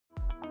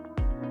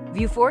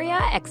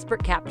Vuforia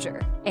Expert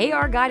Capture,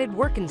 AR-guided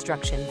work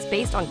instructions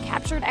based on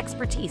captured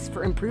expertise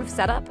for improved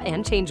setup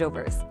and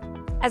changeovers.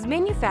 As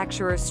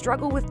manufacturers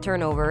struggle with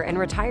turnover and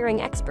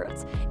retiring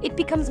experts, it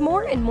becomes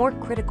more and more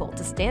critical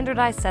to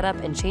standardize setup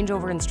and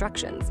changeover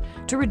instructions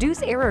to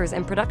reduce errors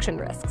and production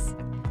risks.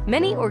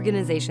 Many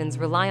organizations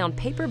rely on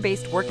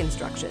paper-based work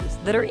instructions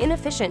that are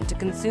inefficient to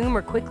consume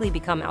or quickly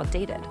become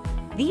outdated.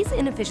 These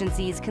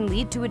inefficiencies can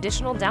lead to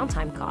additional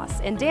downtime costs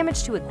and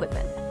damage to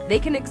equipment. They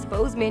can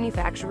expose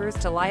manufacturers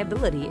to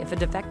liability if a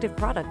defective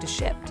product is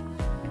shipped.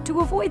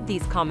 To avoid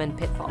these common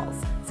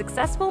pitfalls,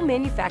 successful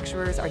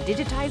manufacturers are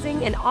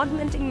digitizing and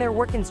augmenting their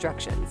work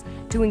instructions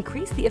to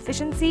increase the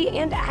efficiency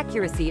and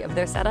accuracy of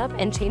their setup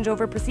and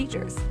changeover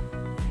procedures.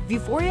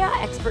 Vuforia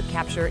Expert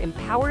Capture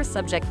empowers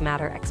subject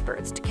matter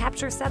experts to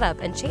capture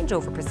setup and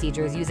changeover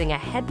procedures using a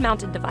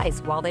head-mounted device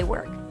while they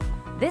work.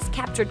 This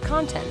captured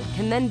content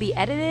can then be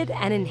edited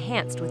and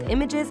enhanced with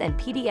images and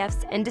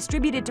PDFs and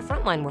distributed to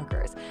frontline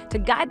workers to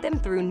guide them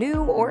through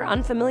new or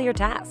unfamiliar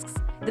tasks.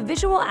 The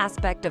visual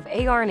aspect of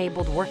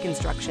AR-enabled work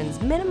instructions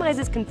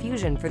minimizes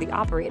confusion for the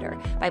operator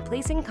by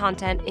placing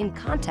content in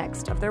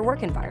context of their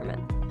work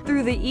environment.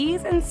 Through the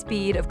ease and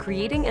speed of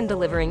creating and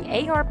delivering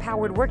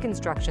AR-powered work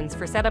instructions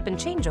for setup and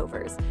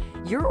changeovers,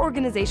 your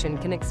organization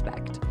can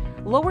expect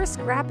lower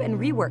scrap and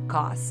rework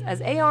costs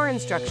as AR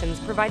instructions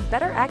provide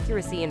better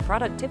accuracy and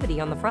productivity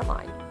on the front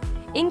line,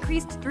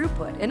 increased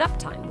throughput and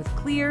uptime with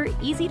clear,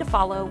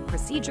 easy-to-follow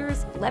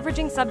procedures,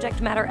 leveraging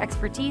subject matter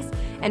expertise,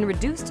 and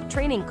reduced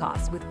training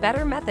costs with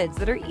better methods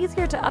that are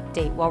easier to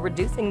update while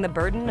reducing the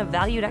burden of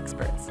valued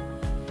experts.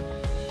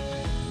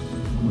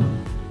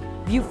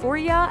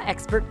 Vuforia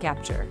Expert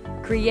Capture.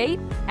 Create,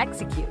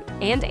 execute,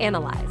 and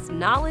analyze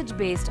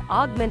knowledge-based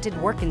augmented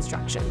work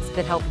instructions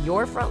that help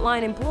your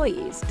frontline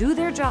employees do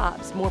their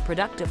jobs more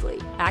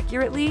productively,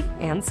 accurately,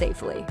 and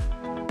safely.